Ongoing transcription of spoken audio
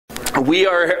We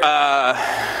are,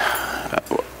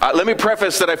 let me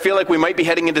preface that I feel like we might be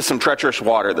heading into some treacherous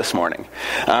water this morning.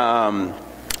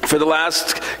 For the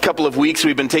last couple of weeks,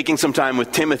 we've been taking some time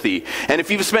with Timothy. And if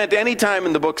you've spent any time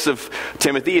in the books of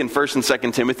Timothy, in 1st and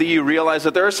 2nd Timothy, you realize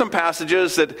that there are some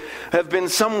passages that have been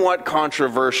somewhat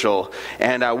controversial.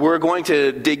 And we're going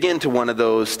to dig into one of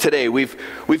those today. We've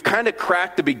kind of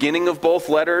cracked the beginning of both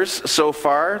letters so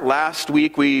far. Last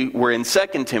week, we were in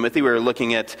 2nd Timothy. We were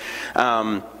looking at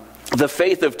the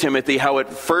faith of Timothy, how it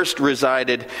first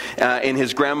resided in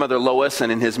his grandmother Lois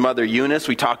and in his mother Eunice.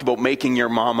 We talked about making your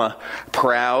mama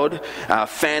proud,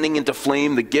 fanning into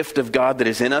flame the gift of God that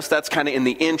is in us. That's kind of in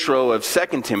the intro of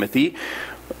 2 Timothy.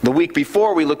 The week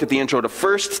before, we looked at the intro to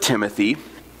 1 Timothy.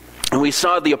 And we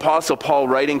saw the Apostle Paul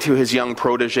writing to his young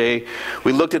protege.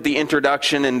 We looked at the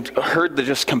introduction and heard the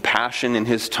just compassion in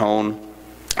his tone,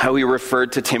 how he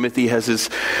referred to Timothy as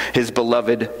his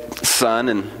beloved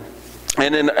son.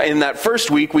 And in that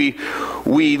first week, we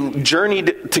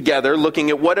journeyed together looking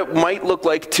at what it might look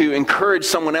like to encourage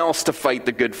someone else to fight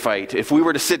the good fight. If we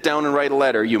were to sit down and write a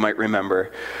letter, you might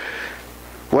remember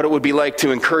what it would be like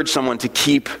to encourage someone to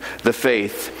keep the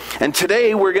faith. And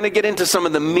today, we're going to get into some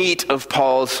of the meat of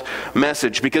Paul's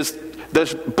message, because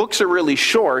the books are really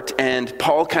short, and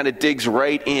Paul kind of digs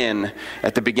right in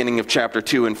at the beginning of chapter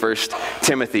 2 in 1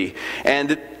 Timothy.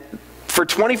 And for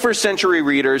 21st century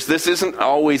readers, this isn't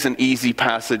always an easy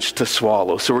passage to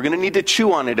swallow. So we're going to need to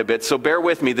chew on it a bit. So bear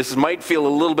with me. This might feel a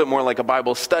little bit more like a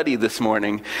Bible study this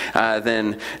morning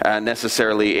than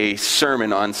necessarily a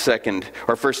sermon on 2nd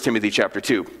or 1 Timothy chapter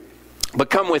 2. But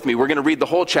come with me. We're going to read the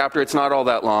whole chapter. It's not all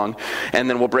that long. And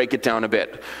then we'll break it down a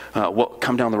bit.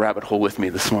 Come down the rabbit hole with me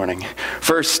this morning.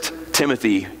 1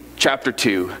 Timothy chapter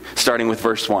 2, starting with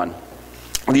verse 1.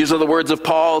 These are the words of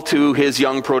Paul to his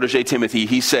young protege Timothy.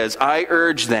 He says, "I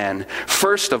urge then,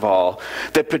 first of all,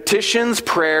 that petitions,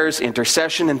 prayers,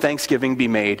 intercession, and thanksgiving be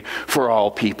made for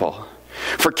all people,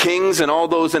 for kings and all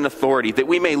those in authority, that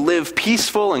we may live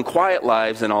peaceful and quiet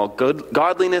lives in all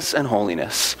godliness and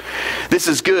holiness. This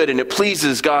is good, and it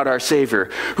pleases God our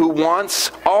Savior, who wants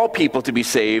all people to be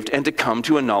saved and to come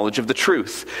to a knowledge of the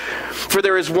truth. For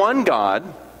there is one God,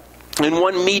 and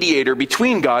one mediator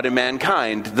between God and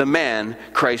mankind, the man,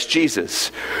 Christ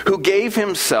Jesus, who gave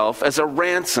himself as a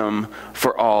ransom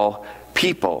for all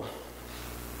people.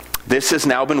 This has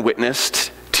now been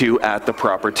witnessed to at the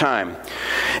proper time.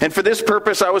 And for this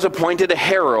purpose I was appointed a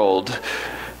herald,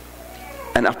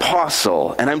 an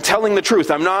apostle, and I'm telling the truth,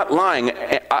 I'm not lying,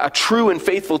 a true and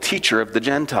faithful teacher of the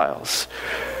Gentiles.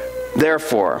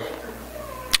 Therefore,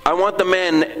 I want the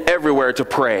men everywhere to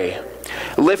pray,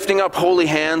 lifting up holy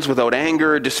hands without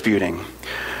anger or disputing.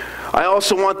 I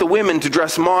also want the women to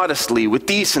dress modestly, with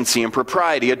decency and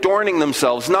propriety, adorning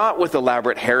themselves not with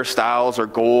elaborate hairstyles or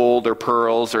gold or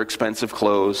pearls or expensive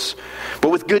clothes, but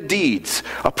with good deeds,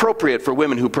 appropriate for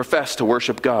women who profess to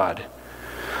worship God.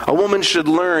 A woman should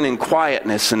learn in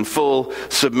quietness and full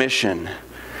submission.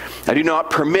 I do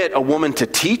not permit a woman to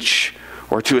teach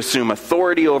or to assume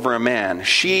authority over a man.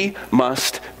 She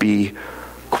must be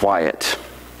quiet.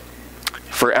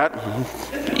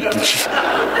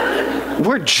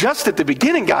 We're just at the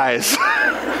beginning, guys.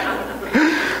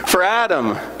 For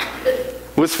Adam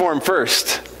was formed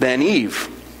first, then Eve.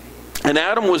 And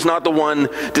Adam was not the one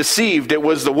deceived. It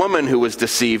was the woman who was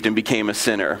deceived and became a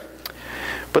sinner.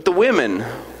 But the women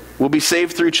will be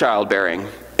saved through childbearing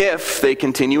if they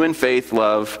continue in faith,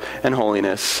 love, and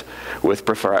holiness with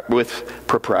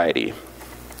propriety.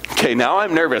 Okay, now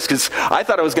I'm nervous because I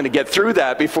thought I was going to get through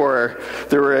that before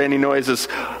there were any noises.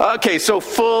 Okay, so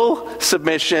full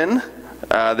submission.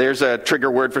 There's a trigger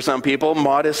word for some people.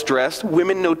 Modest dressed.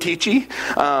 Women no teachy.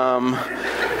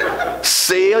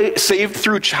 Saved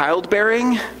through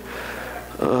childbearing.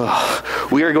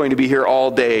 We are going to be here all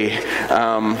day.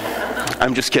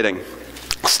 I'm just kidding.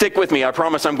 Stick with me. I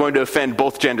promise I'm going to offend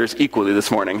both genders equally this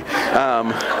morning.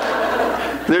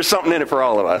 There's something in it for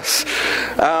all of us.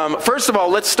 First of all,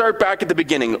 let's start back at the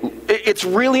beginning. It's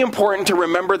really important to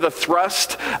remember the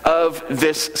thrust of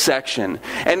this section.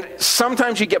 And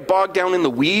sometimes you get bogged down in the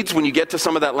weeds when you get to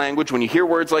some of that language. When you hear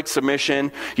words like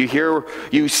submission,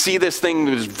 you see this thing,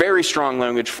 there's very strong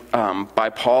language by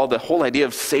Paul, the whole idea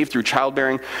of saved through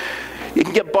childbearing. You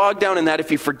can get bogged down in that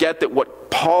if you forget that what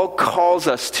Paul calls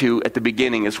us to at the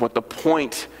beginning is what the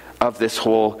point of this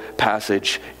whole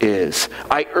passage is.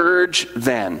 I urge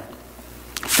then,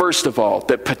 first of all,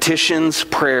 that petitions,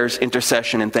 prayers,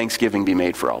 intercession, and thanksgiving be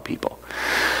made for all people.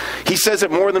 He says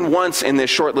it more than once in this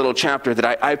short little chapter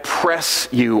that I press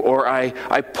you, or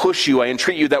I push you, I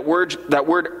entreat you. That word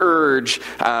urge,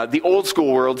 the old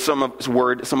school word, some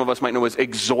of us might know as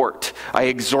exhort. I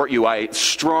exhort you. I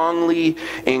strongly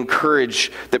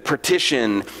encourage that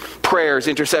petition, prayers,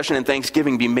 intercession, and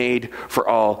thanksgiving be made for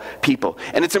all people.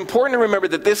 And it's important to remember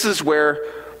that this is where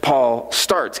Paul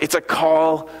starts. It's a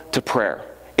call to prayer.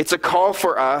 It's a call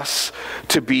for us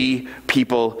to be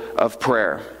people of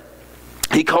prayer.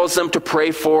 He calls them to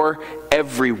pray for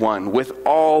everyone with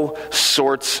all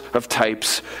sorts of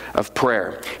types of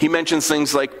prayer. He mentions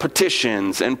things like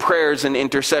petitions and prayers and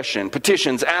intercession.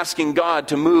 Petitions, asking God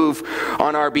to move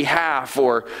on our behalf,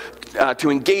 or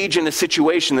to engage in a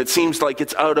situation that seems like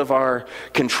it's out of our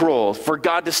control. For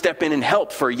God to step in and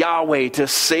help, for Yahweh to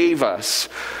save us.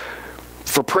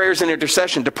 For prayers and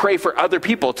intercession, to pray for other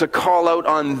people, to call out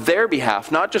on their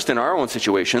behalf, not just in our own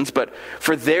situations, but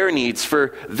for their needs,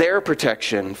 for their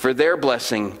protection, for their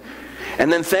blessing.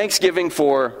 And then thanksgiving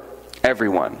for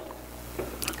everyone.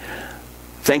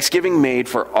 Thanksgiving made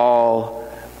for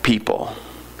all people.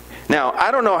 Now,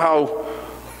 I don't know how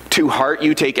to heart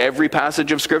you take every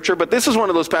passage of Scripture, but this is one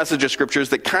of those passages of Scriptures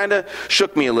that kind of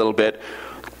shook me a little bit.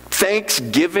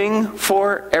 Thanksgiving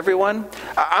for everyone.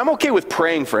 I'm okay with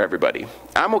praying for everybody.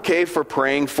 I'm okay for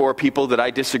praying for people that I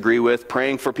disagree with,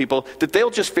 praying for people that they'll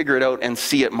just figure it out and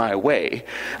see it my way.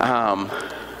 But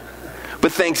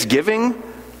thanksgiving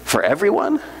for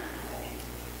everyone?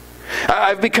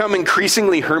 I've become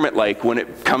increasingly hermit-like when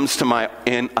it comes to my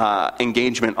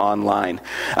engagement online.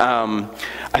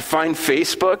 I find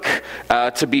Facebook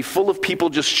to be full of people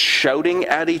just shouting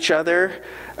at each other,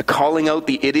 calling out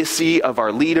the idiocy of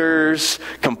our leaders,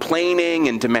 complaining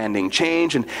and demanding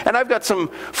change. And I've got some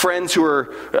friends who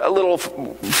are a little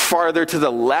farther to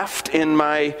the left in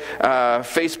my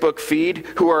Facebook feed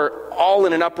who are all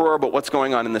in an uproar about what's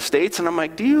going on in the States. And I'm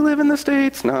like, do you live in the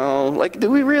States? No. Like,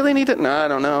 do we really need it? No, I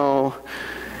don't know.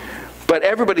 But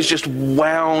everybody's just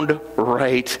wound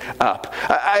right up.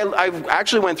 I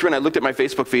actually went through and I looked at my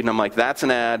Facebook feed and I'm like, that's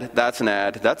an ad,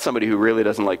 that's somebody who really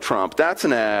doesn't like Trump, that's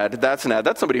an ad, that's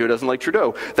somebody who doesn't like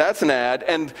Trudeau, that's an ad,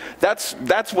 and that's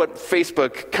what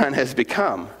Facebook kind of has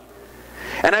become.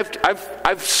 And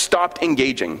I've stopped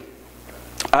engaging.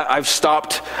 I've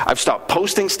stopped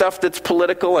posting stuff that's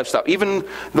political. I've stopped, even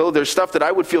though there's stuff that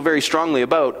I would feel very strongly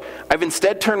about, I've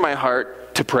instead turned my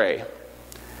heart to pray.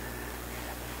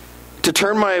 To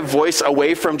turn my voice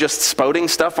away from just spouting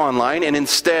stuff online and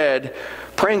instead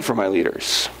praying for my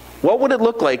leaders. What would it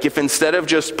look like if instead of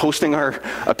just posting our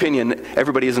opinion,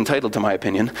 everybody is entitled to my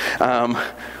opinion,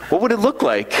 what would it look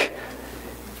like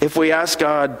if we ask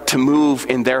God to move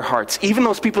in their hearts, even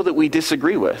those people that we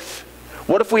disagree with?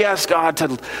 What if we ask God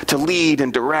to lead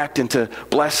and direct and to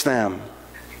bless them?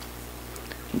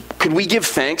 Could we give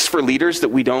thanks for leaders that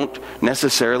we don't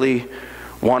necessarily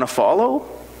want to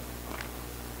follow?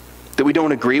 That we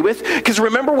don't agree with? Because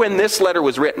remember when this letter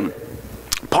was written,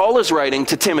 Paul is writing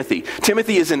to Timothy.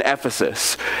 Timothy is in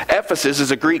Ephesus. Ephesus is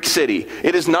a Greek city.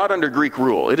 It is not under Greek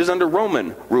rule. It is under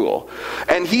Roman rule.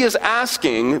 And he is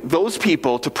asking those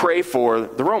people to pray for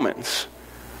the Romans,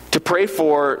 to pray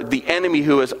for the enemy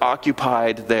who has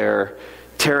occupied their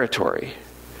territory.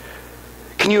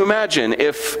 Can you imagine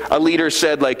if a leader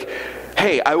said, like,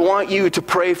 hey, I want you to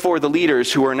pray for the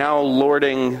leaders who are now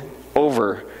lording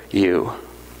over you,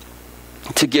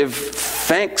 to give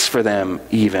thanks for them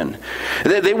even.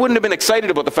 They wouldn't have been excited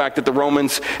about the fact that the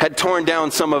Romans had torn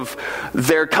down some of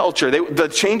their culture. The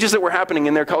changes that were happening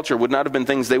in their culture would not have been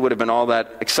things they would have been all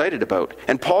that excited about.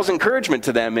 And Paul's encouragement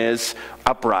to them is,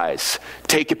 uprise,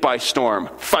 take it by storm,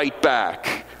 fight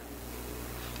back.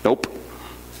 Nope.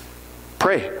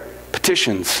 Pray,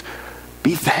 petitions,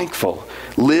 be thankful,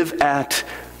 live at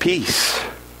peace.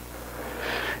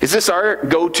 Is this our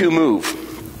go-to move?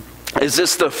 Is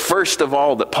this the first of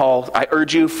all that Paul, I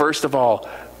urge you, first of all,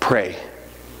 pray?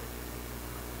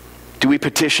 Do we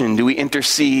petition? Do we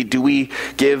intercede? Do we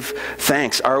give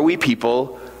thanks? Are we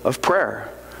people of prayer?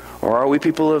 Or are we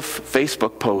people of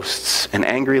Facebook posts and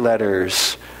angry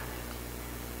letters?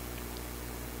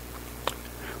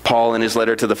 Paul, in his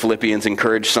letter to the Philippians,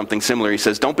 encouraged something similar. He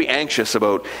says, don't be anxious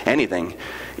about anything.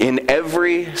 In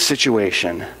every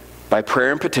situation, by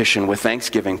prayer and petition, with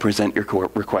thanksgiving, present your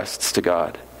requests to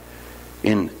God.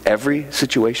 In every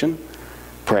situation,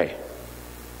 pray.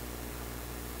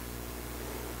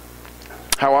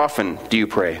 How often do you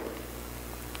pray?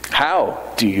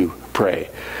 How do you pray?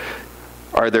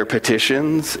 Are there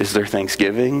petitions? Is there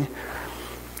thanksgiving?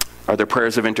 Are there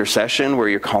prayers of intercession where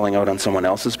you're calling out on someone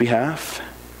else's behalf?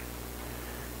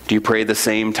 Do you pray the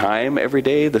same time every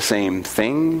day, the same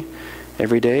thing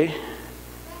every day?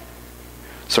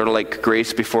 Sort of like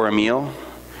grace before a meal.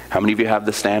 How many of you have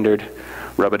the standard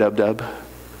rub-a-dub-dub?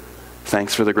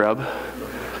 Thanks for the grub.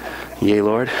 Yay,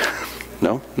 Lord.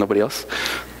 No? Nobody else?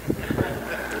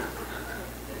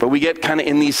 But we get kind of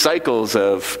in these cycles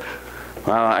of,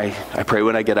 well, I pray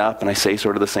when I get up and I say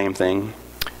sort of the same thing.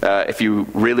 If you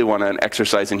really want an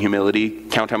exercise in humility,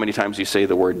 count how many times you say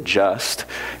the word just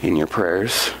in your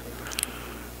prayers.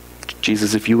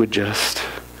 Jesus, if you would just.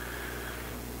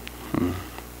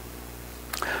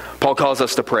 Paul calls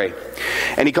us to pray.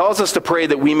 And he calls us to pray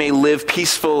that we may live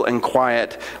peaceful and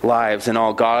quiet lives in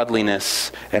all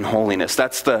godliness and holiness.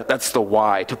 That's the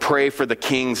why. To pray for the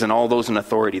kings and all those in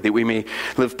authority, that we may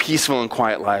live peaceful and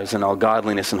quiet lives in all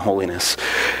godliness and holiness.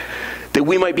 That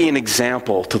we might be an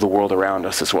example to the world around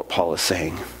us, is what Paul is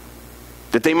saying.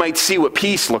 That they might see what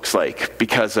peace looks like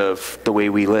because of the way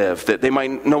we live. That they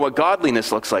might know what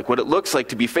godliness looks like, what it looks like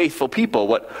to be faithful people,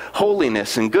 what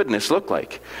holiness and goodness look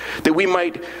like. That we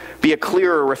might be a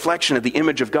clearer reflection of the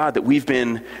image of God that we've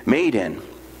been made in.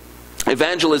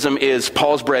 Evangelism is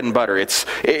Paul's bread and butter. It's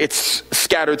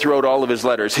scattered throughout all of his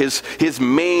letters. His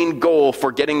main goal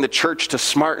for getting the church to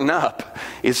smarten up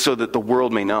is so that the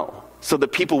world may know. So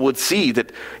that people would see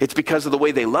that it's because of the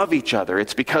way they love each other.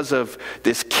 It's because of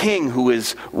this king who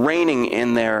is reigning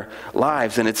in their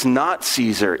lives. And it's not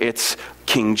Caesar, it's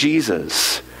King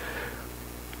Jesus.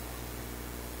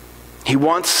 He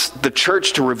wants the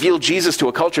church to reveal Jesus to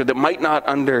a culture that might not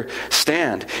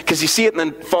understand. Because you see it in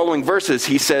the following verses.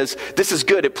 He says, this is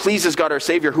good. It pleases God our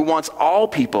Savior, who wants all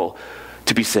people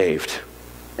to be saved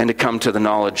and to come to the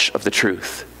knowledge of the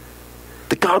truth.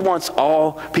 That God wants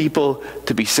all people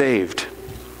to be saved.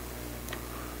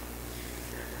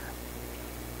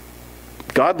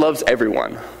 God loves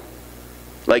everyone.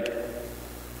 Like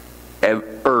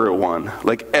everyone.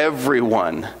 Like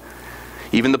everyone.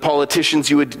 Even the politicians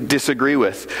you would disagree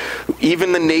with.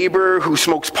 Even the neighbor who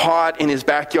smokes pot in his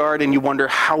backyard and you wonder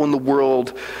how in the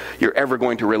world you're ever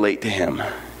going to relate to him.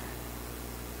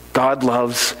 God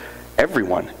loves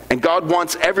everyone. And God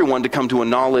wants everyone to come to a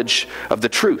knowledge of the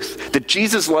truth. That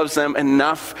Jesus loves them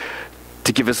enough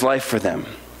to give his life for them.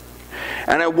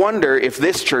 And I wonder if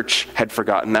this church had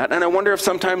forgotten that. And I wonder if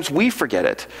sometimes we forget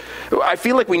it. I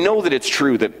feel like we know that it's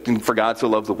true that for God so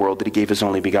loved the world that he gave his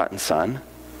only begotten Son.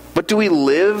 But do we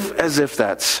live as if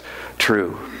that's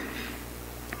true?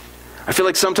 I feel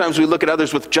like sometimes we look at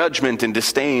others with judgment and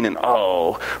disdain and,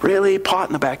 oh, really? Pot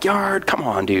in the backyard? Come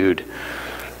on, dude.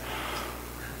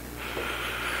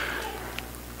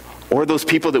 Or those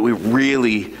people that we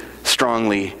really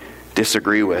strongly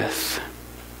disagree with.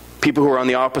 People who are on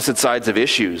the opposite sides of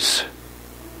issues.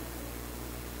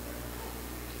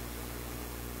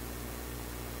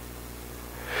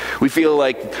 We feel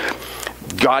like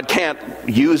God can't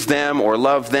use them or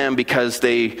love them because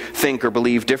they think or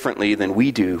believe differently than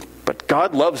we do. But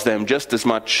God loves them just as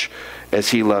much as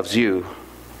he loves you.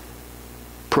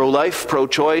 Pro-life,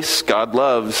 pro-choice, God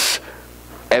loves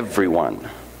everyone.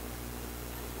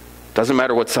 Doesn't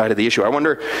matter what side of the issue. I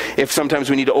wonder if sometimes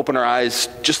we need to open our eyes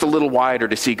just a little wider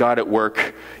to see God at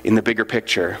work in the bigger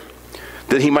picture.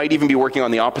 That he might even be working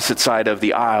on the opposite side of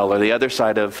the aisle or the other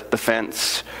side of the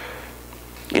fence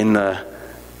in the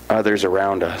others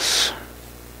around us.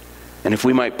 And if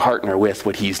we might partner with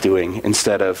what he's doing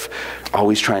instead of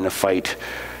always trying to fight.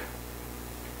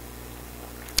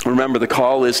 Remember, the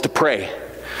call is to pray.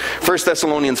 1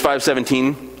 Thessalonians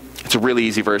 5:17. It's a really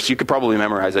easy verse. You could probably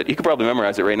memorize it. You could probably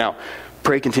memorize it right now.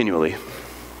 Pray continually.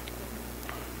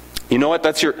 You know what?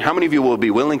 How many of you will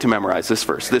be willing to memorize this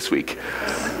verse this week?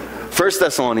 1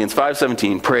 Thessalonians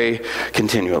 5:17. Pray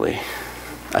continually.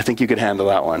 I think you could handle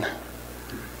that one.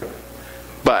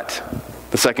 But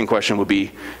the second question would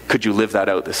be, could you live that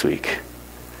out this week?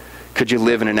 Could you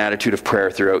live in an attitude of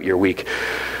prayer throughout your week?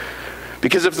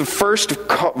 Because if the first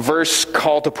verse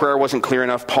call to prayer wasn't clear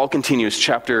enough, Paul continues,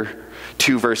 chapter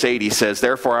 2, verse 8, he says,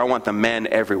 therefore I want the men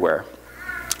everywhere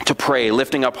to pray,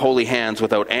 lifting up holy hands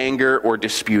without anger or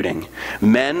disputing.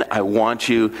 Men, I want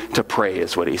you to pray,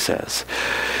 is what he says.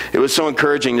 It was so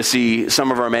encouraging to see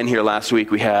some of our men here last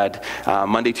week. We had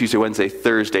Monday, Tuesday, Wednesday,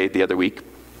 Thursday the other week.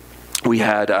 We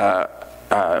had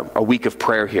a week of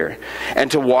prayer here. And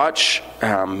to watch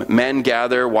men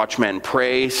gather, watch men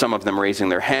pray, some of them raising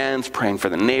their hands, praying for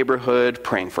the neighborhood,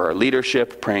 praying for our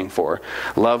leadership, praying for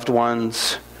loved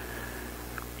ones.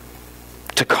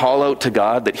 To call out to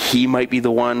God that he might be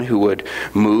the one who would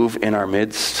move in our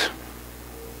midst.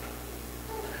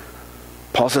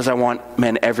 Paul says, I want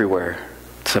men everywhere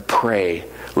to pray,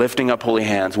 lifting up holy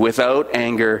hands without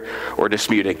anger or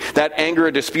disputing. That anger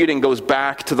or disputing goes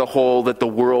back to the whole that the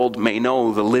world may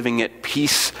know, the living at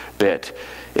peace bit.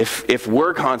 If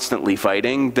we're constantly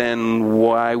fighting, then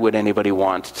why would anybody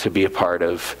want to be a part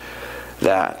of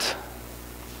that?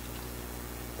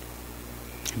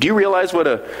 Do you realize what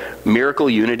a miracle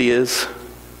unity is?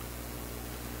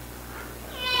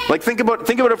 Like, think about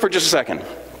it for just a second.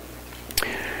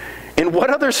 In what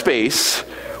other space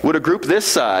would a group this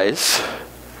size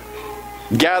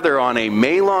gather on a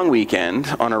May-long weekend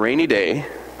on a rainy day?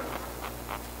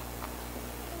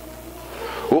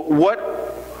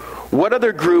 What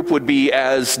other group would be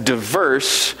as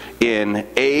diverse in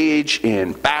age,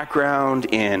 in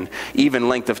background, in even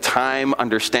length of time,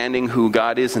 understanding who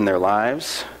God is in their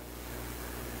lives?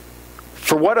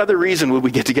 For what other reason would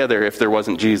we get together if there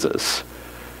wasn't Jesus?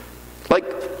 Like,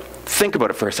 think about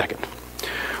it for a second.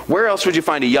 Where else would you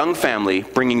find a young family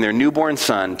bringing their newborn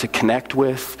son to connect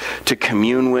with, to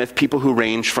commune with, people who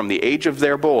range from the age of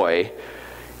their boy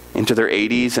into their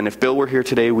 80s, and if Bill were here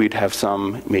today, we'd have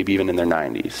some maybe even in their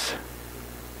 90s.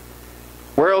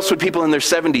 Where else would people in their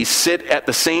 70s sit at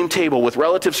the same table with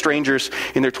relative strangers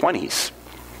in their 20s?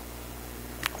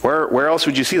 Where else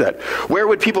would you see that? Where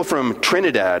would people from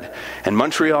Trinidad and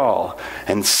Montreal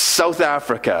and South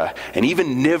Africa and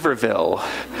even Niverville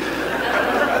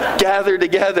gather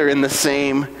together in the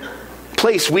same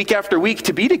place week after week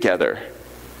to be together?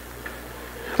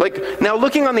 Like, now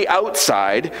looking on the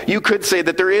outside, you could say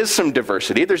that there is some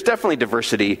diversity. There's definitely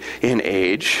diversity in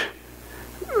age.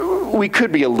 We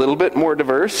could be a little bit more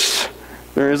diverse.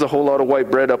 There is a whole lot of white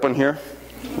bread up on here.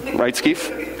 Right,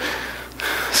 Skeef?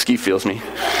 Skeef feels me.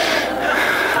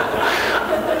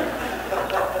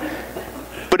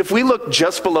 But if we look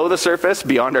just below the surface,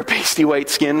 beyond our pasty white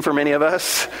skin for many of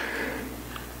us,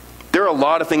 there are a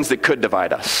lot of things that could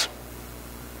divide us.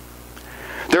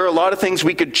 There are a lot of things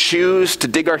we could choose to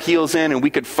dig our heels in, and we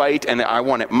could fight, and I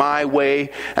want it my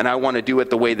way, and I want to do it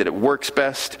the way that it works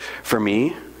best for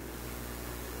me.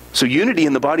 So unity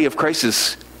in the body of Christ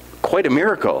is quite a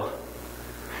miracle.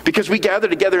 Because we gather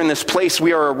together in this place,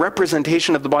 we are a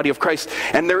representation of the body of Christ.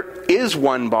 And there is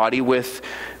one body with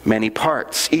many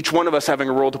parts. Each one of us having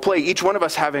a role to play. Each one of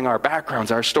us having our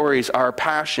backgrounds, our stories, our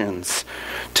passions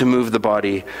to move the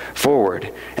body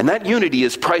forward. And that unity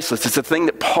is priceless. It's a thing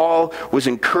that Paul was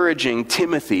encouraging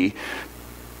Timothy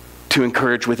to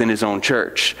encourage within his own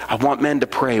church. I want men to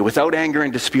pray without anger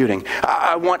and disputing.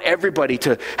 I want everybody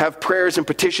to have prayers and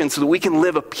petitions so that we can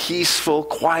live a peaceful,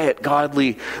 quiet,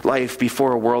 godly life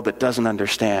before a world that doesn't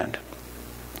understand.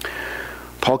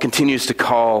 Paul continues to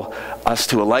call us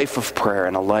to a life of prayer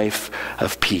and a life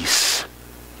of peace.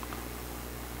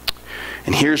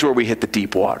 And here's where we hit the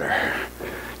deep water,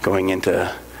 going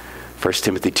into 1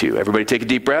 Timothy 2. Everybody take a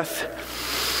deep breath.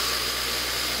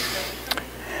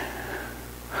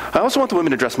 I also want the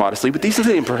women to dress modestly, with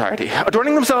decency and propriety,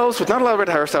 adorning themselves with not elaborate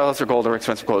hairstyles or gold or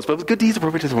expensive clothes, but with good deeds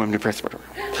appropriate to the women to praise.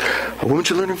 A woman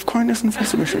should learn of quietness and full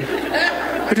submission.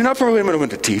 I do not prohibit women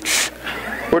to teach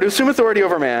or to assume authority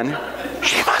over man.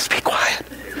 She must be quiet.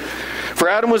 For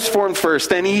Adam was formed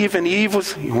first, then Eve, and Eve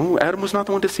was, Adam was not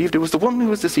the one deceived, it was the woman who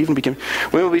was deceived and became,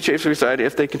 women will be changed to her side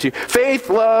if they continue. Faith,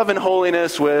 love, and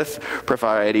holiness with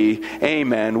propriety.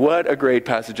 Amen. What a great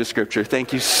passage of Scripture.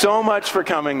 Thank you so much for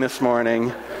coming this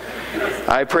morning.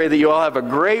 I pray that you all have a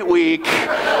great week.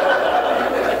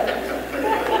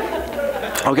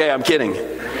 Okay, I'm kidding.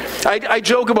 I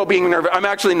joke about being nervous. I'm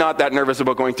actually not that nervous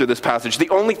about going through this passage.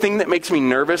 The only thing that makes me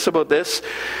nervous about this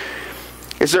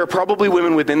is there are probably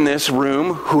women within this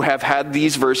room who have had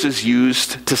these verses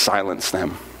used to silence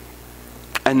them.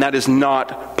 And that is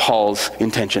not Paul's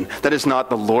intention. That is not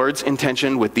the Lord's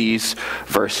intention with these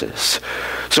verses.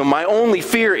 So my only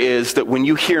fear is that when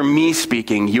you hear me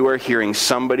speaking, you are hearing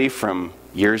somebody from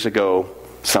years ago,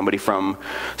 somebody from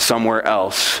somewhere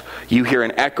else. You hear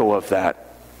an echo of that.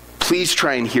 Please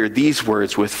try and hear these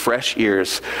words with fresh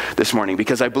ears this morning,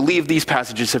 because I believe these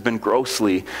passages have been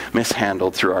grossly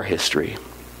mishandled through our history.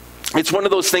 It's one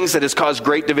of those things that has caused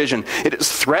great division. It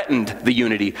has threatened the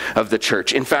unity of the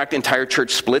church. In fact, entire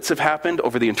church splits have happened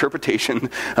over the interpretation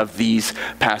of these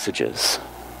passages.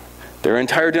 There are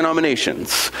entire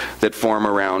denominations that form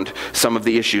around some of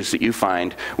the issues that you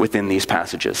find within these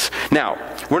passages. Now,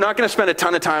 we're not going to spend a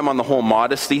ton of time on the whole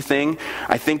modesty thing.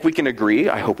 I think we can agree,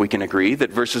 I hope we can agree, that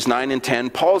verses 9 and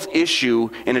 10, Paul's issue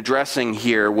in addressing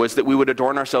here was that we would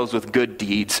adorn ourselves with good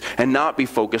deeds and not be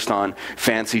focused on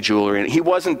fancy jewelry. And he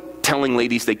wasn't telling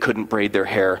ladies they couldn't braid their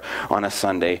hair on a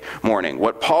Sunday morning.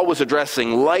 What Paul was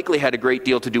addressing likely had a great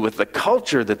deal to do with the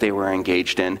culture that they were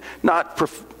engaged in, not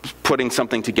putting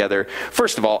something together.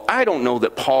 First of all, I don't know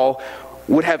that Paul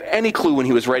would have any clue when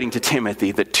he was writing to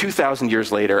Timothy that 2,000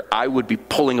 years later, I would be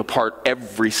pulling apart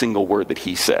every single word that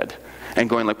he said. and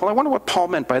going like, well, I wonder what Paul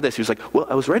meant by this. He was like, well,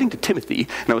 I was writing to Timothy,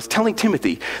 and I was telling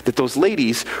Timothy that those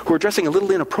ladies who are dressing a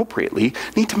little inappropriately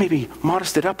need to maybe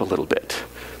modest it up a little bit.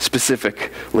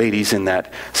 Specific ladies in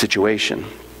that situation.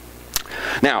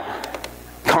 Now,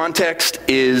 context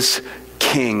is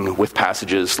king with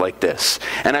passages like this.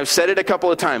 And I've said it a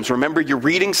couple of times. Remember, you're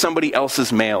reading somebody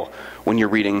else's mail when you're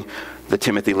reading the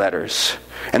Timothy letters.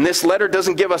 And this letter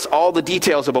doesn't give us all the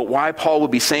details about why Paul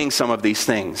would be saying some of these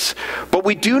things. But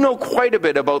we do know quite a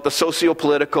bit about the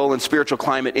socio-political and spiritual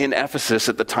climate in Ephesus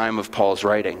at the time of Paul's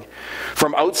writing.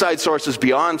 From outside sources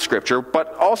beyond Scripture,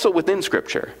 but also within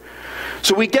Scripture.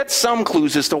 So we get some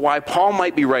clues as to why Paul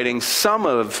might be writing some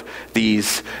of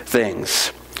these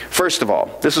things. First of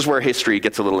all, this is where history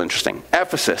gets a little interesting.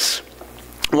 Ephesus,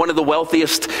 one of the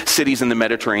wealthiest cities in the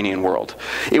Mediterranean world.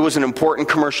 It was an important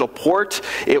commercial port.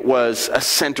 It was a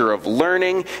center of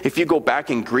learning. If you go back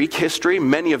in Greek history,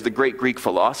 many of the great Greek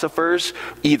philosophers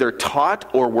either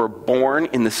taught or were born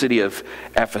in the city of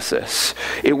Ephesus.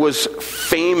 It was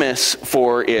famous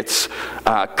for its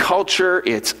culture,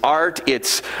 its art,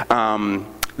 its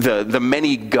the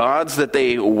many gods that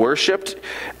they worshipped.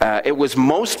 It was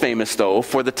most famous, though,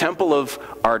 for the temple of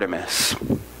Artemis.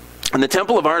 And the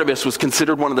Temple of Artemis was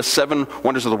considered one of the 7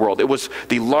 wonders of the world. It was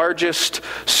the largest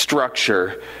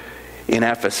structure in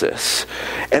Ephesus.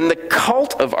 And the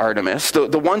cult of Artemis,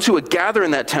 the ones who would gather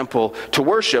in that temple to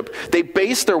worship, they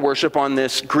based their worship on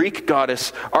this Greek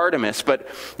goddess Artemis. But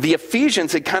the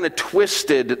Ephesians had kind of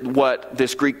twisted what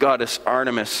this Greek goddess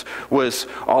Artemis was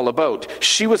all about.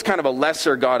 She was kind of a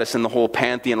lesser goddess in the whole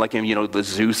pantheon, like, the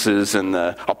Zeuses and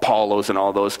the Apollos and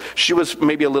all those. She was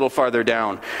maybe a little farther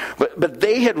down. But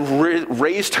they had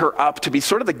raised her up to be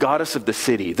sort of the goddess of the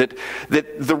city. That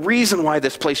the reason why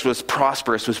this place was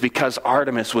prosperous was because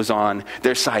Artemis was on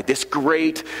their side, this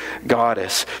great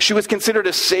goddess. She was considered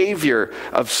a savior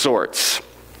of sorts.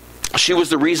 She was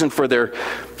the reason for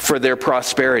their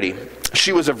prosperity.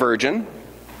 She was a virgin.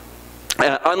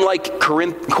 Unlike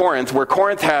Corinth, where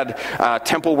Corinth had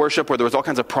temple worship where there was all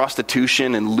kinds of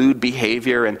prostitution and lewd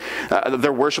behavior, and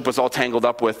their worship was all tangled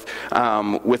up with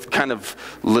kind of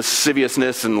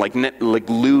lasciviousness and like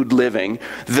lewd living,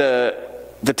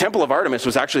 the temple of Artemis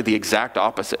was actually the exact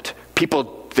opposite.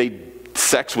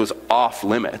 Sex was off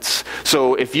limits.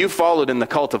 So if you followed in the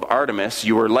cult of Artemis,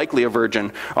 you were likely a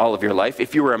virgin all of your life.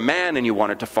 If you were a man and you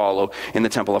wanted to follow in the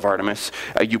temple of Artemis,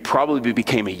 you probably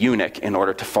became a eunuch in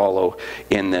order to follow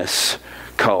in this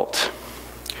cult.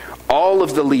 All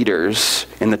of the leaders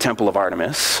in the temple of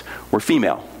Artemis were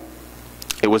female.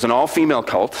 It was an all-female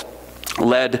cult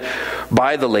led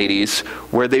by the ladies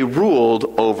where they ruled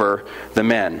over the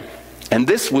men. And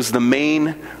this was the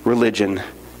main religion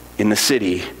in the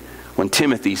city when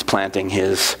Timothy's planting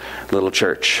his little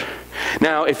church.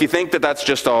 Now, if you think that that's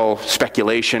just all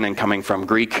speculation and coming from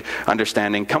Greek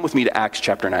understanding, come with me to Acts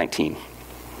chapter 19.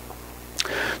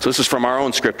 So this is from our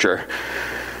own scripture.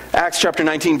 Acts chapter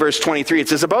 19, verse 23, it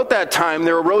says, "About that time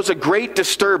there arose a great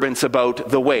disturbance about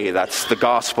the way," that's the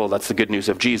gospel, that's the good news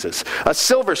of Jesus. "A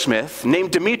silversmith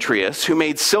named Demetrius, who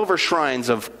made silver shrines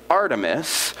of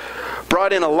Artemis,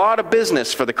 brought in a lot of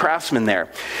business for the craftsmen there.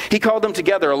 He called them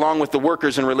together along with the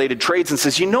workers in related trades and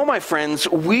says, 'You know, my friends,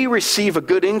 we receive a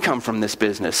good income from this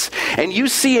business. And you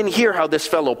see and hear how this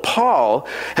fellow Paul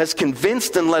has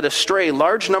convinced and led astray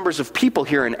large numbers of people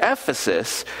here in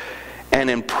Ephesus and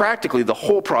in practically the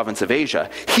whole province of Asia.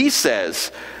 He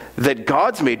says that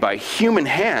gods made by human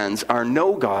hands are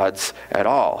no gods at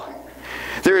all.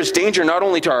 There is danger not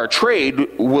only to our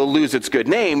trade will lose its good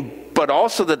name, but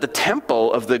also that the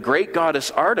temple of the great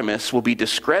goddess Artemis will be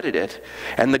discredited,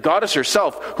 and the goddess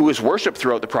herself, who is worshipped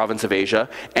throughout the province of Asia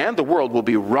and the world, will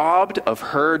be robbed of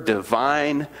her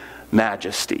divine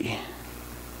majesty."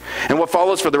 And what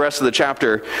follows for the rest of the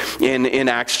chapter in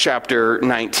Acts chapter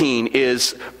 19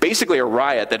 is basically a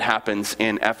riot that happens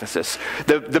in Ephesus.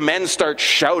 The men start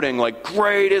shouting like,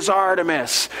 "Great is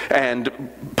Artemis!" And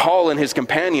Paul and his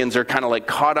companions are kind of like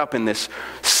caught up in this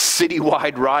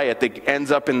citywide riot that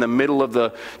ends up in the middle of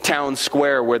the town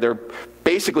square, where they're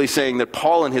basically saying that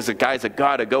Paul and his guys have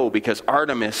got to go because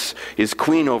Artemis is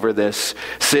queen over this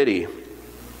city.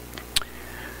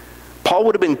 Paul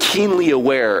would have been keenly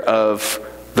aware of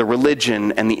the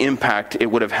religion and the impact it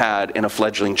would have had in a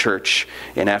fledgling church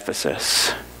in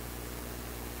Ephesus.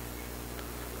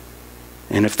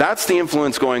 And if that's the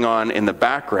influence going on in the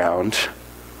background,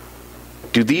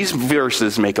 do these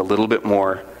verses make a little bit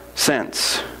more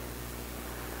sense?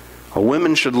 A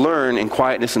woman should learn in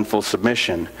quietness and full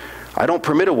submission. I don't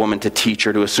permit a woman to teach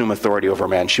or to assume authority over a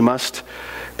man. She must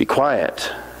be quiet.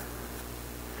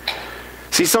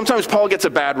 See, sometimes Paul gets a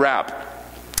bad rap.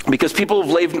 Because people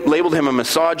have labeled him a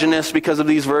misogynist because of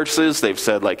these verses. They've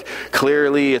said, like,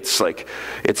 clearly it's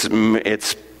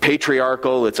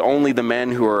patriarchal, it's only the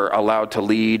men who are allowed to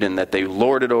lead and that they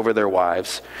lord it over their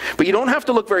wives. But you don't have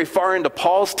to look very far into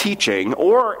Paul's teaching,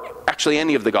 or actually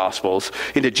any of the Gospels,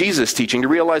 into Jesus' teaching, to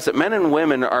realize that men and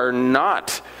women are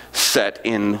not set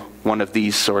in one of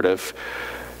these sort of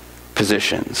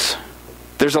positions.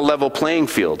 There's a level playing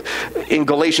field. In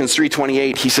Galatians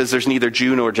 3:28, he says there's neither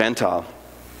Jew nor Gentile,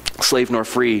 slave nor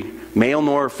free, male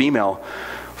nor female,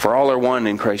 for all are one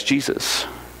in Christ Jesus.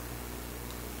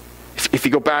 If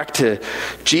you go back to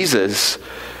Jesus,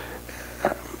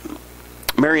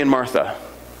 Mary and Martha,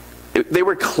 they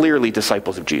were clearly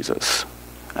disciples of Jesus.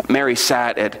 Mary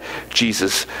sat at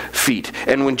Jesus' feet.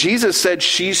 And when Jesus said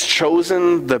she's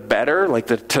chosen the better,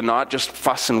 to not just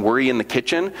fuss and worry in the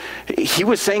kitchen, he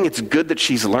was saying it's good that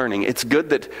she's learning. It's good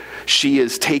that she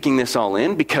is taking this all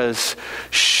in because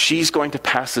she's going to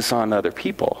pass this on to other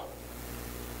people.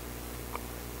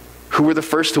 Who were the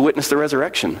first to witness the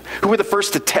resurrection? Who were the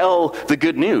first to tell the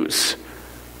good news?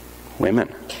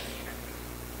 Women.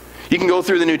 You can go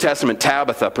through the New Testament: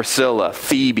 Tabitha, Priscilla,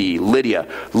 Phoebe, Lydia,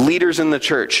 leaders in the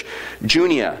church.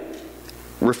 Junia,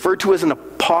 referred to as an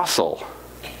apostle.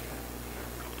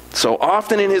 So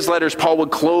often in his letters, Paul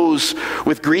would close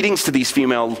with greetings to these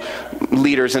female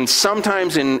leaders, and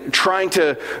sometimes in trying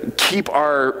to keep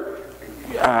our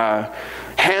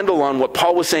handle on what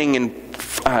Paul was saying in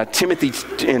 1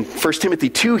 Timothy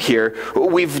 2 here,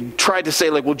 we've tried to say,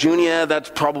 Junia, that's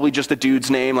probably just a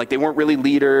dude's name. They weren't really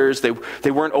leaders. They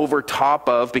weren't over top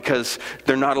of, because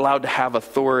they're not allowed to have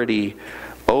authority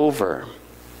over.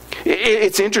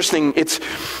 It's interesting. It's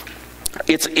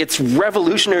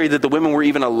revolutionary that the women were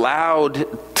even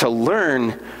allowed to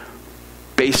learn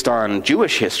based on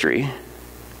Jewish history,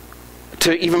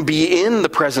 to even be in the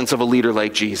presence of a leader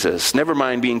like Jesus. Never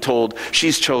mind being told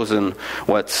she's chosen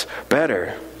what's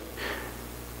better.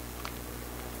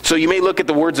 So you may look at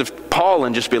the words of Paul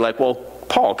and just be like, well,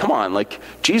 Paul, come on,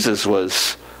 Jesus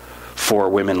was for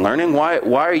women learning. Why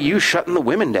are you shutting the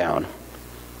women down?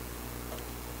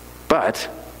 But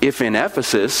if in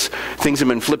Ephesus things have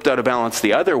been flipped out of balance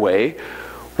the other way,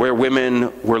 where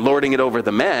women were lording it over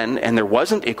the men and there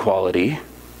wasn't equality,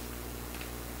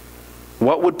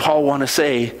 what would Paul want to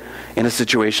say in a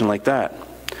situation like that?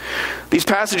 These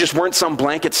passages weren't some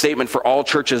blanket statement for all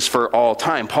churches for all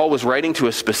time. Paul was writing to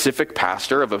a specific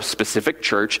pastor of a specific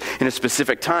church in a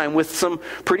specific time with some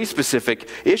pretty specific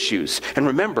issues. And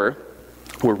remember,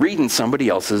 we're reading somebody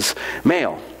else's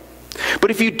mail. But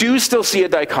if you do still see a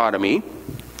dichotomy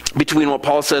between what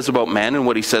Paul says about men and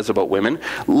what he says about women,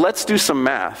 let's do some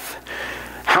math.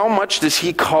 How much does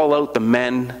he call out the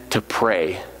men to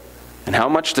pray? And how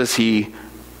much does he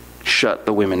shut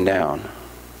the women down?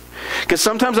 Because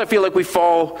sometimes I feel like we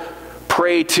fall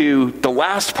prey to the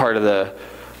last part of the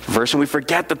verse and we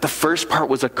forget that the first part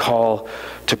was a call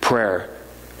to prayer.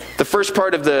 The first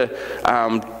part of the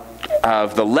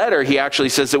letter, he actually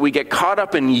says that we get caught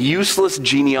up in useless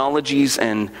genealogies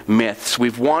and myths.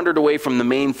 We've wandered away from the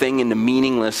main thing into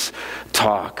meaningless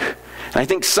talk. And I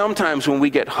think sometimes when we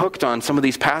get hooked on some of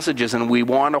these passages and we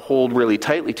want to hold really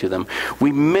tightly to them,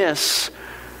 we miss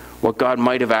what God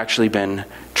might have actually been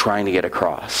trying to get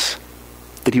across.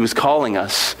 That he was calling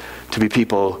us to be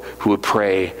people who would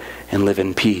pray and live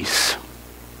in peace.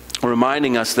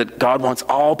 Reminding us that God wants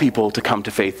all people to come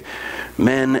to faith,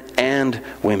 men and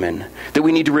women. That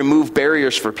we need to remove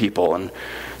barriers for people. And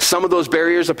some of those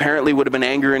barriers apparently would have been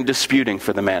anger and disputing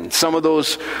for the men. Some of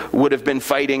those would have been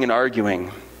fighting and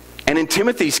arguing. And in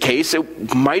Timothy's case,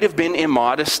 it might have been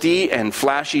immodesty and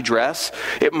flashy dress.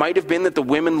 It might have been that the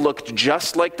women looked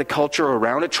just like the culture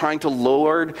around it, trying to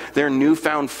lord their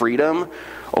newfound freedom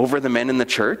over the men in the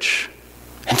church.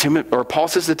 And Paul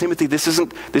says to Timothy, this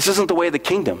isn't the way of the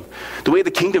kingdom. The way of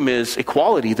the kingdom is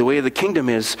equality. The way of the kingdom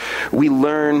is we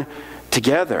learn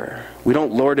together. We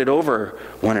don't lord it over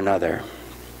one another.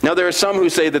 Now, there are some who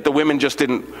say that the women just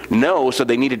didn't know, so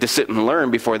they needed to sit and learn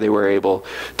before they were able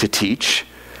to teach.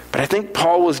 But I think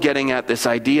Paul was getting at this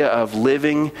idea of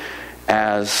living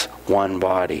as one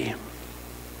body.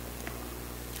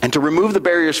 And to remove the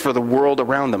barriers for the world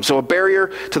around them. So a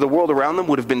barrier to the world around them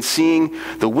would have been seeing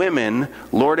the women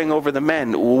lording over the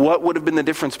men. What would have been the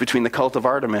difference between the cult of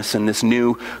Artemis and this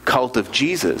new cult of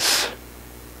Jesus?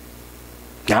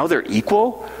 Now they're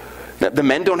equal? The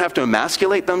men don't have to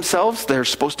emasculate themselves. They're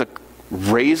supposed to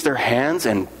raise their hands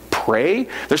and pray.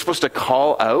 They're supposed to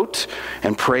call out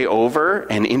and pray over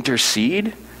and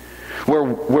intercede. Where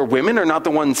women are not the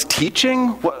ones teaching?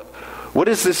 What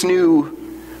is this new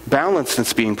balance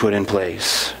that's being put in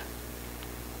place?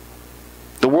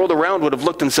 The world around would have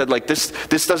looked and said, like, this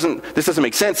doesn't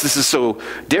make sense. This is so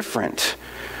different.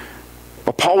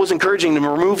 But Paul was encouraging them to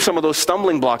remove some of those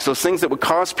stumbling blocks, those things that would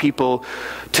cause people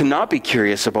to not be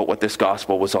curious about what this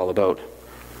gospel was all about.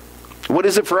 What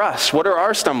is it for us? What are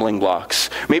our stumbling blocks?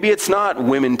 Maybe it's not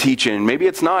women teaching. Maybe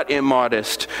it's not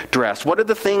immodest dress. What are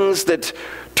the things that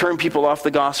turn people off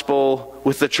the gospel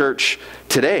with the church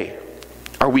today?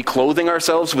 Are we clothing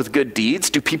ourselves with good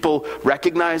deeds? Do people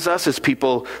recognize us as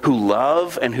people who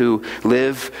love and who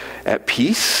live at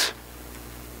peace?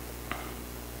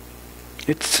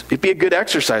 It'd be a good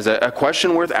exercise, a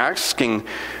question worth asking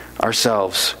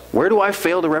ourselves. Where do I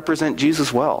fail to represent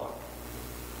Jesus well?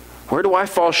 Where do I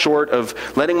fall short of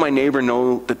letting my neighbor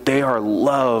know that they are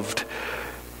loved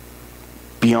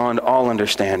beyond all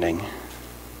understanding?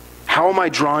 How am I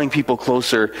drawing people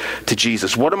closer to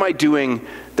Jesus? What am I doing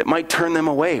that might turn them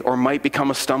away or might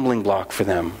become a stumbling block for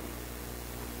them?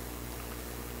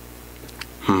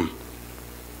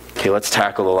 Okay, let's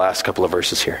tackle the last couple of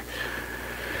verses here.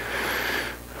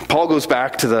 Paul goes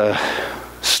back to the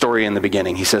story in the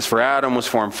beginning. He says, "For Adam was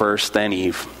formed first, then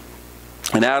Eve.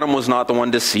 And Adam was not the one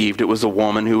deceived. It was the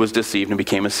woman who was deceived and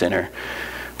became a sinner.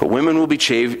 But women will be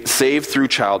saved through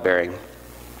childbearing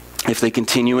if they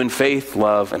continue in faith,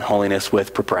 love, and holiness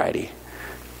with propriety."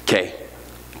 Okay,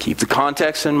 keep the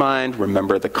context in mind.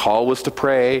 Remember, the call was to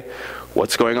pray.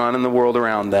 What's going on in the world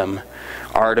around them?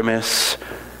 Artemis,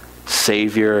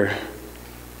 Savior,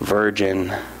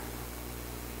 Virgin.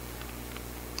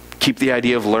 Keep the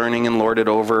idea of learning and lord it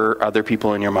over other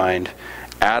people in your mind.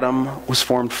 Adam was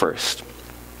formed first,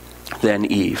 then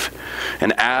Eve.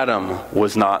 And Adam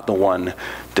was not the one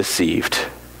deceived.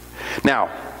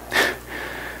 Now,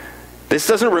 this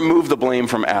doesn't remove the blame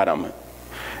from Adam.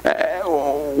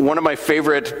 One of my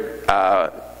favorite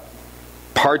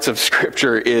parts of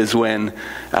Scripture is when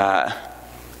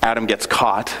Adam gets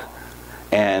caught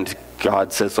and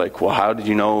God says, like, "Well, how did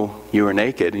you know you were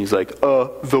naked?" And he's like,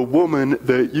 "The woman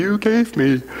that you gave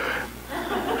me."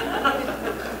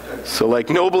 So,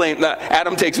 like, no blame.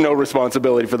 Adam takes no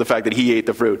responsibility for the fact that he ate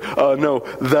the fruit. No,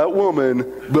 that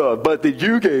woman, but that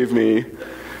you gave me.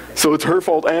 So it's her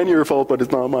fault and your fault, but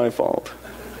it's not my fault.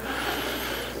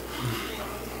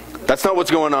 That's not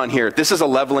what's going on here. This is a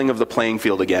leveling of the playing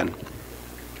field again.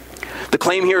 The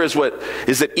claim here is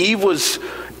that Eve was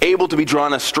able to be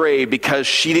drawn astray because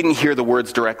she didn't hear the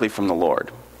words directly from the Lord.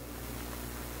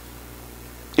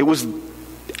 It was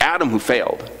Adam who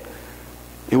failed.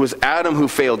 It was Adam who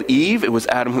failed Eve. It was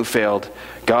Adam who failed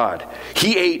God.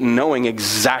 He ate knowing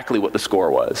exactly what the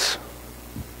score was.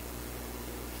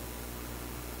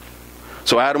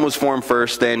 So Adam was formed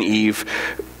first, then Eve.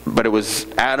 But it was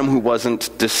Adam who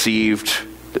wasn't deceived.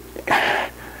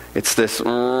 It's this,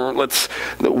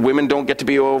 women don't get to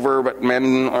be over, but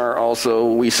men are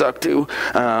also, we suck too.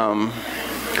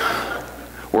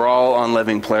 We're all on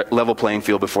level playing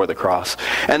field before the cross.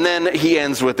 And then he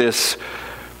ends with this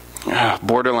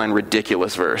borderline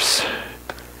ridiculous verse.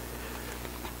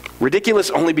 Ridiculous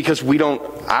only because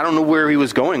I don't know where he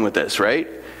was going with this, right?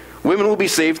 Women will be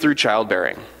saved through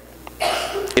childbearing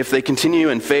if they continue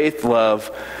in faith,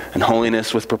 love, and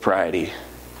holiness with propriety.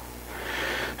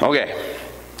 Okay,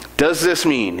 does this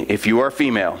mean if you are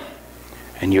female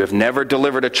and you have never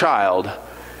delivered a child,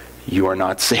 you are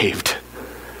not saved?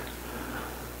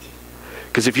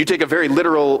 Because if you take a very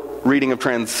literal reading of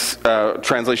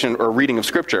translation or reading of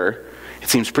Scripture, it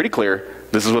seems pretty clear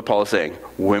this is what Paul is saying.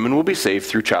 Women will be saved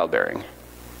through childbearing.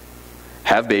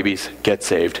 Have babies, get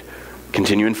saved,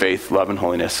 continue in faith, love, and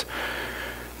holiness.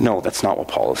 No, that's not what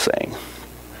Paul is saying.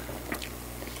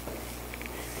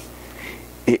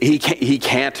 He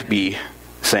can't be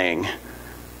saying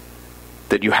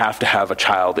that you have to have a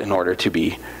child in order to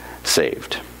be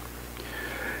saved.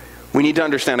 We need to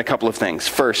understand a couple of things.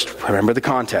 First, remember the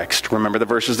context. Remember the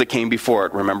verses that came before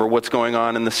it. Remember what's going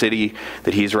on in the city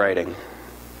that he's writing.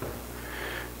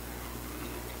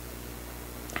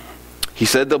 He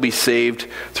said they'll be saved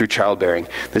through childbearing.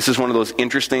 This is one of those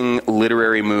interesting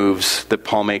literary moves that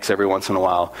Paul makes every once in a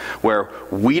while, where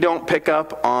we don't pick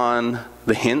up on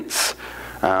the hints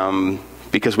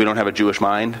because we don't have a Jewish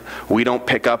mind. We don't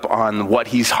pick up on what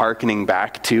he's hearkening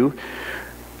back to.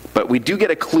 But we do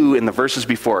get a clue in the verses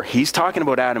before. He's talking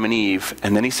about Adam and Eve,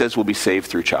 and then he says we'll be saved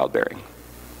through childbearing.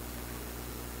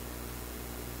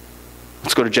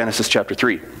 Let's go to Genesis chapter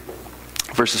 3,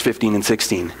 verses 15 and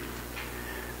 16.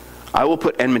 I will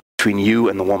put enmity between you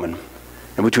and the woman,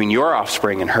 and between your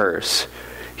offspring and hers.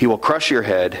 He will crush your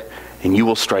head, and you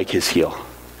will strike his heel.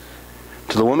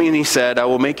 To the woman he said, I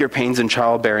will make your pains in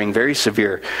childbearing very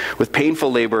severe. With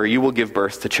painful labor you will give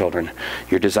birth to children.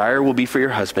 Your desire will be for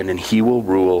your husband, and he will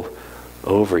rule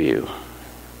over you.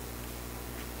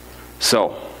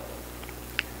 So,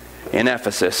 in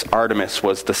Ephesus, Artemis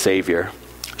was the savior.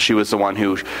 She was the one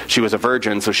she was a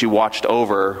virgin, so she watched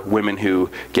over women who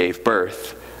gave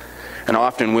birth. And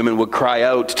often women would cry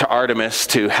out to Artemis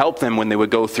to help them when they would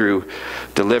go through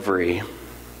delivery.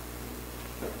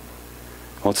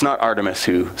 Well, it's not Artemis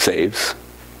who saves.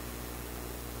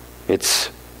 It's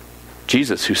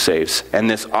Jesus who saves. And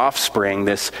this offspring,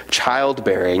 this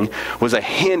childbearing, was a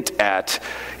hint at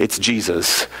it's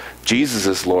Jesus. Jesus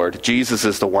is Lord. Jesus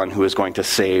is the one who is going to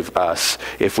save us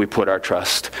if we put our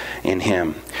trust in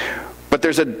him. But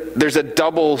there's a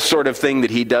double sort of thing that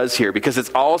he does here, because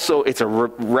it's a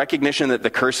recognition that the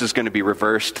curse is going to be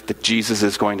reversed, that Jesus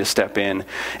is going to step in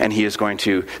and he is going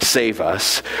to save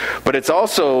us. But it's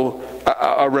also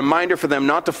a reminder for them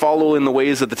not to follow in the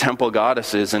ways of the temple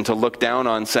goddesses and to look down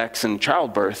on sex and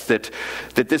childbirth, that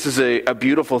this is a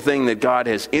beautiful thing that God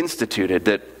has instituted,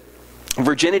 that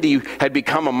virginity had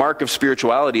become a mark of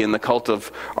spirituality in the cult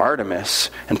of Artemis.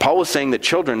 And Paul was saying that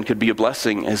children could be a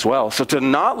blessing as well. So to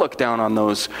not look down on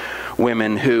those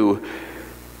women who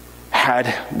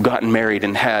had gotten married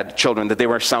and had children, that they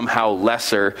were somehow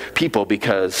lesser people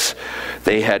because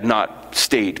they had not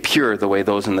stayed pure the way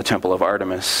those in the temple of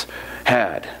Artemis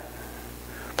had.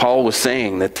 Paul was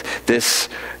saying that this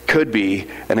could be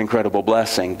an incredible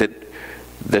blessing, that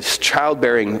this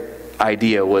childbearing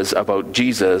idea was about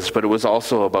Jesus, but it was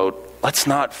also about, let's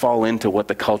not fall into what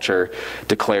the culture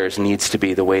declares needs to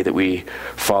be the way that we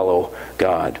follow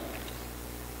God.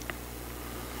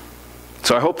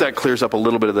 So I hope that clears up a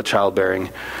little bit of the childbearing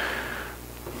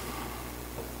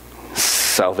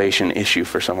salvation issue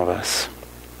for some of us.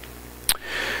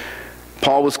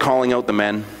 Paul was calling out the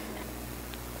men,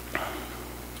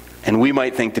 and we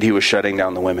might think that he was shutting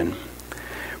down the women,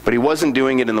 but he wasn't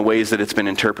doing it in the ways that it's been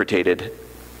interpreted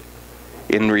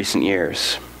in recent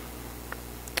years.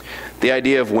 The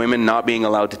idea of women not being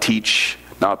allowed to teach,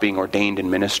 not being ordained in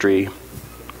ministry,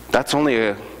 that's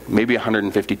only maybe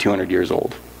 150, 200 years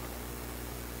old.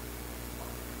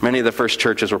 Many of the first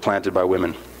churches were planted by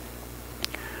women.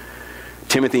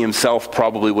 Timothy himself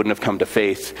probably wouldn't have come to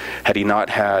faith had he not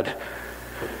had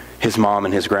his mom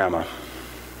and his grandma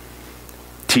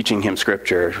teaching him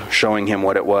scripture, showing him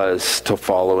what it was to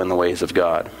follow in the ways of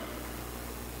God.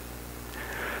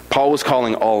 Paul was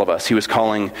calling all of us. He was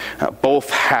calling both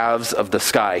halves of the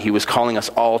sky. He was calling us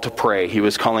all to pray. He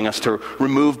was calling us to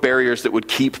remove barriers that would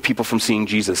keep people from seeing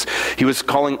Jesus. He was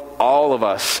calling all of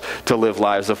us to live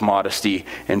lives of modesty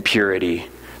and purity,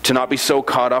 to not be so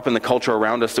caught up in the culture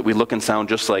around us that we look and sound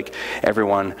just like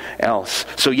everyone else.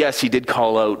 So yes, he did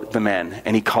call out the men,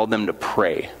 and he called them to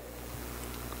pray.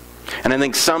 And I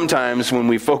think sometimes when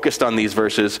we focused on these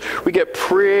verses, we get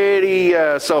pretty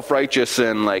self-righteous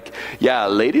and like, yeah,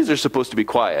 ladies are supposed to be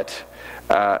quiet.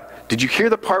 Did you hear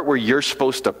the part where you're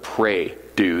supposed to pray,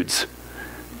 dudes?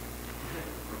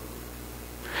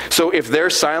 So if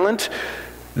they're silent,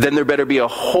 then there better be a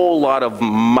whole lot of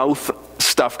mouth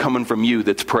stuff coming from you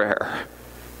that's prayer.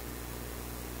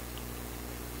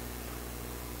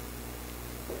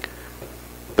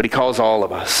 But he calls all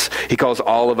of us. He calls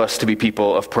all of us to be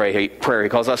people of prayer. He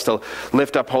calls us to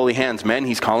lift up holy hands. Men,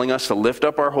 he's calling us to lift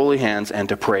up our holy hands and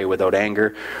to pray without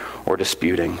anger or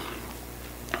disputing.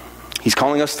 He's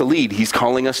calling us to lead. He's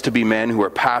calling us to be men who are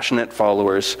passionate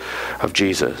followers of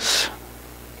Jesus.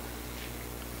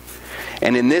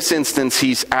 And in this instance,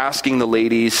 he's asking the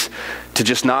ladies to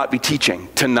just not be teaching,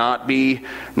 to not be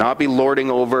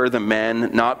lording over the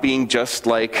men, not being just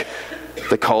like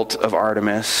the cult of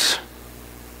Artemis,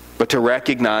 but to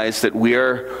recognize that we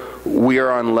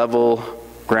are on level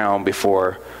ground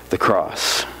before the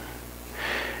cross.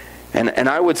 And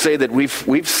I would say that we've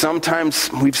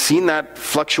seen that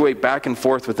fluctuate back and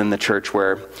forth within the church,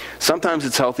 where sometimes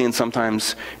it's healthy and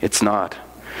sometimes it's not.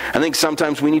 I think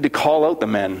sometimes we need to call out the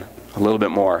men a little bit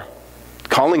more,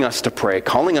 calling us to pray,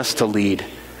 calling us to lead.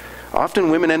 Often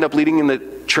women end up leading in the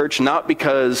church not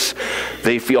because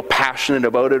they feel passionate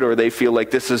about it or they feel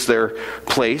like this is their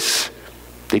place.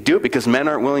 They do it because men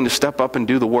aren't willing to step up and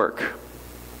do the work.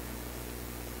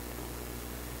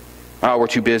 Oh, we're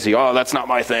too busy. Oh, that's not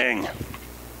my thing.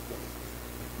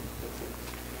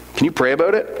 Can you pray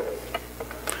about it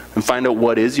and find out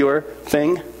what is your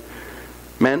thing,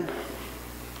 men?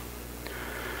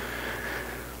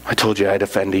 I told you I'd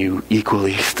offend you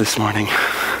equally this morning.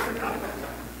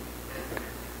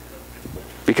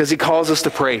 Because he calls us to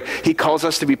pray. He calls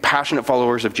us to be passionate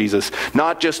followers of Jesus.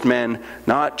 Not just men,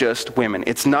 not just women.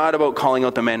 It's not about calling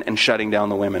out the men and shutting down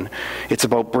the women. It's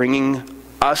about bringing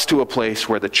us to a place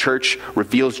where the church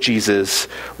reveals Jesus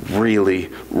really,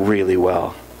 really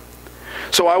well.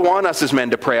 So I want us as men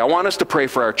to pray. I want us to pray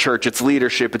for our church, its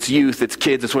leadership, its youth, its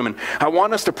kids, its women. I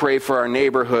want us to pray for our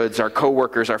neighborhoods, our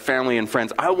coworkers, our family and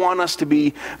friends. I want us to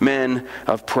be men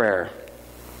of prayer.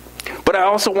 But I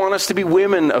also want us to be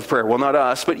women of prayer. Well, not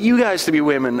us, but you guys to be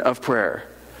women of prayer.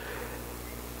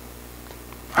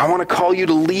 I want to call you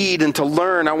to lead and to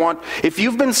learn. If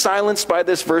you've been silenced by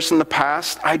this verse in the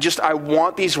past, I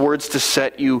want these words to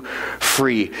set you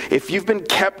free. If you've been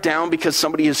kept down because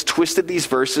somebody has twisted these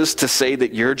verses to say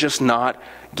that you're just not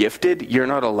gifted, you're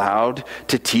not allowed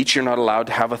to teach, you're not allowed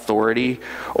to have authority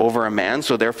over a man,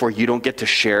 so therefore you don't get to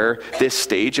share this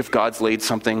stage if God's laid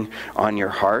something on your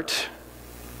heart.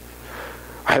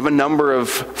 I have a number of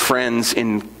friends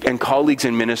and colleagues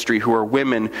in ministry who are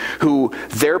women who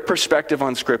their perspective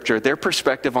on Scripture, their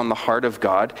perspective on the heart of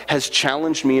God has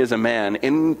challenged me as a man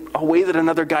in a way that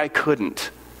another guy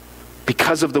couldn't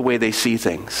because of the way they see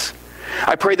things.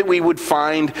 I pray that we would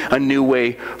find a new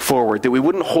way forward, that we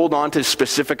wouldn't hold on to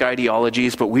specific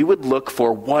ideologies, but we would look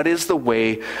for what is the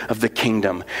way of the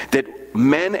kingdom, that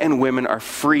men and women are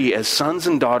free as sons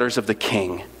and daughters of the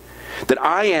King, that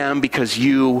I am because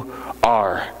you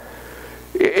are.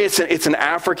 It's an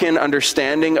African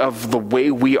understanding of the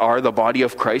way we are the body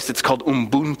of Christ. It's called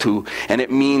Ubuntu, and it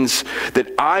means that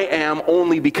I am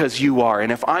only because you are.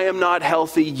 And if I am not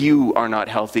healthy, you are not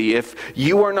healthy. If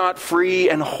you are not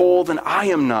free and whole, then I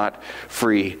am not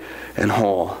free and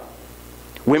whole.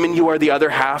 Women, you are the other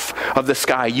half of the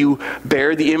sky. You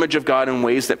bear the image of God in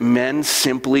ways that men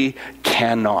simply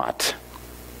cannot.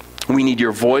 We need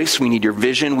your voice, we need your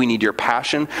vision, we need your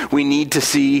passion. We need to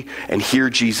see and hear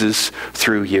Jesus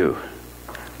through you.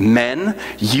 Men,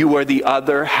 you are the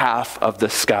other half of the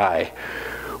sky.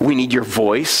 We need your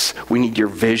voice, we need your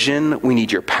vision, we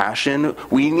need your passion.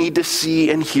 We need to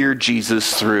see and hear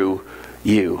Jesus through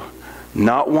you.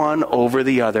 Not one over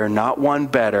the other, not one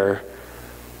better,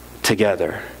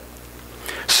 together.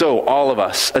 So, all of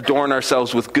us, adorn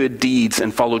ourselves with good deeds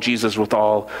and follow Jesus with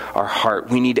all our heart.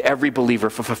 We need every believer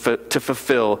to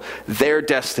fulfill their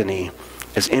destiny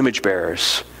as image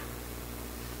bearers.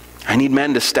 I need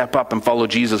men to step up and follow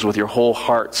Jesus with your whole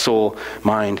heart, soul,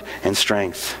 mind, and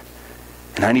strength.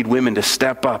 And I need women to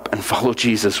step up and follow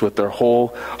Jesus with their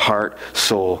whole heart,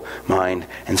 soul, mind,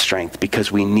 and strength,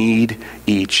 because we need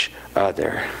each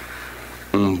other.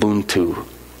 Ubuntu.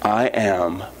 I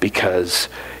am because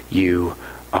you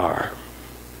are.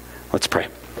 Let's pray.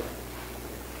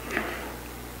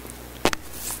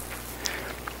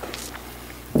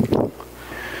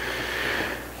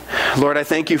 Lord, I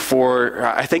thank you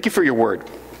for your word.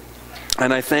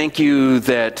 And I thank you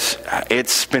that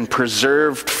it's been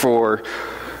preserved for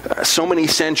so many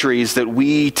centuries that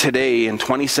we today in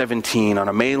 2017 on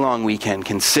a May long weekend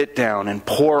can sit down and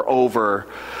pore over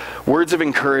words of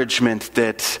encouragement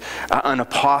that an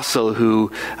apostle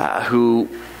who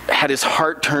had his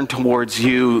heart turned towards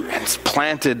you and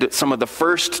planted some of the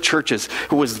first churches,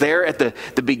 who was there at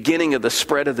the beginning of the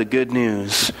spread of the good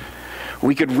news.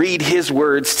 We could read his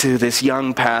words to this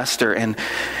young pastor and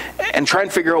try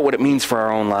and figure out what it means for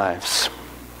our own lives.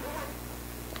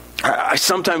 I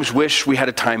sometimes wish we had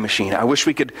a time machine. I wish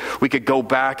we could go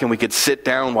back and we could sit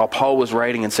down while Paul was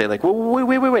writing and say, like,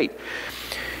 wait.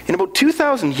 In about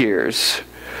 2,000 years,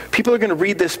 people are going to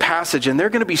read this passage and they're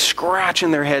going to be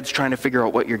scratching their heads trying to figure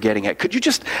out what you're getting at. Could you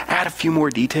just add a few more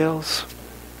details?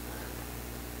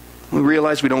 We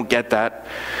realize we don't get that.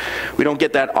 We don't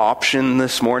get that option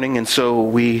this morning, and so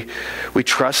we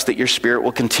trust that your Spirit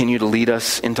will continue to lead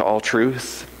us into all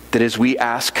truth. That as we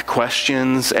ask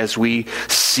questions, as we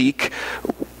seek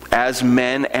as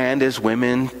men and as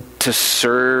women to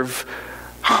serve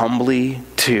humbly,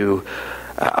 to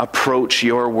approach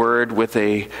your word with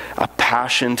a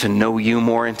passion to know you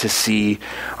more and to see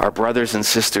our brothers and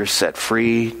sisters set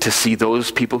free, to see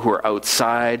those people who are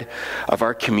outside of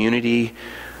our community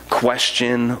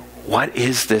question, what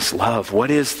is this love?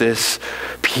 What is this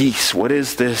peace? What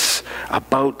is this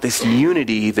about this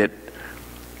unity that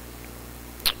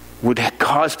would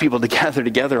cause people to gather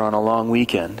together on a long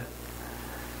weekend?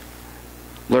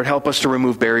 Lord, help us to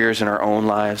remove barriers in our own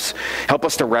lives. Help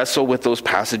us to wrestle with those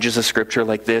passages of Scripture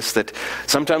like this that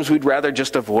sometimes we'd rather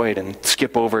just avoid and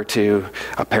skip over to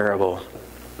a parable.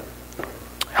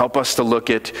 Help us to look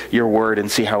at your word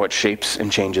and see how it shapes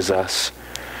and changes us.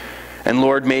 And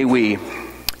Lord, may we,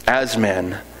 as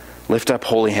men, lift up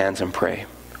holy hands and pray.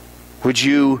 Would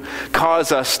you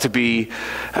cause us to be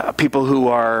people who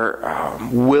are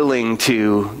willing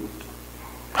to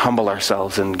humble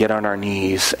ourselves and get on our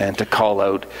knees and to call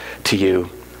out to you,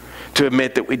 to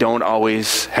admit that we don't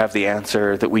always have the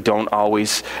answer, that we don't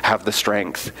always have the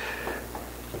strength,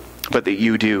 but that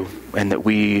you do, and that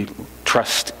we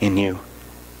trust in you.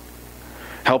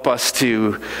 Help us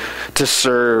to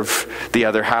serve the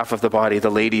other half of the body,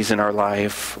 the ladies in our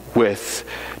life, with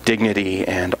dignity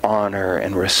and honor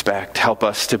and respect. Help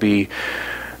us to be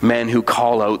men who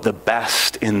call out the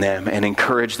best in them and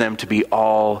encourage them to be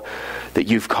all that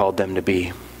you've called them to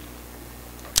be.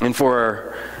 And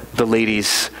for the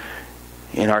ladies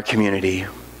in our community,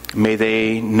 may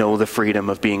they know the freedom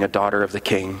of being a daughter of the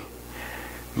King.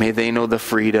 May they know the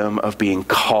freedom of being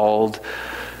called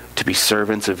to be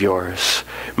servants of yours.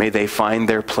 May they find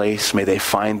their place. May they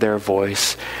find their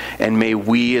voice. And may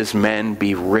we as men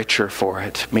be richer for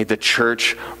it. May the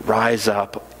church rise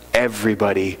up,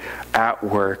 everybody at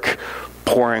work,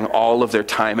 pouring all of their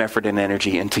time, effort, and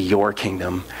energy into your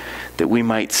kingdom, that we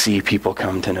might see people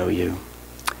come to know you.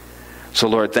 So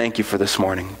Lord, thank you for this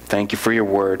morning. Thank you for your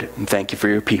word, and thank you for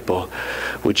your people.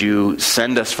 Would you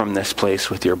send us from this place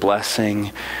with your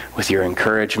blessing, with your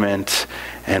encouragement,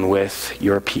 and with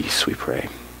your peace, we pray.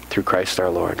 Through Christ our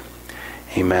Lord.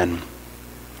 Amen.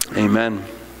 Amen.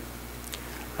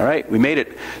 All right, we made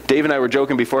it. Dave and I were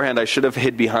joking beforehand. I should have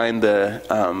hid behind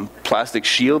the plastic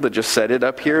shield that just set it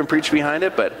up here and preached behind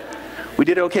it, but we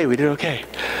did okay. We did okay.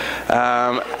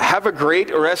 Have a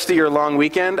great rest of your long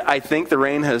weekend. I think the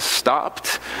rain has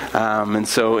stopped. And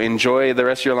so enjoy the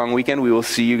rest of your long weekend. We will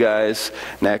see you guys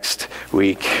next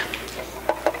week.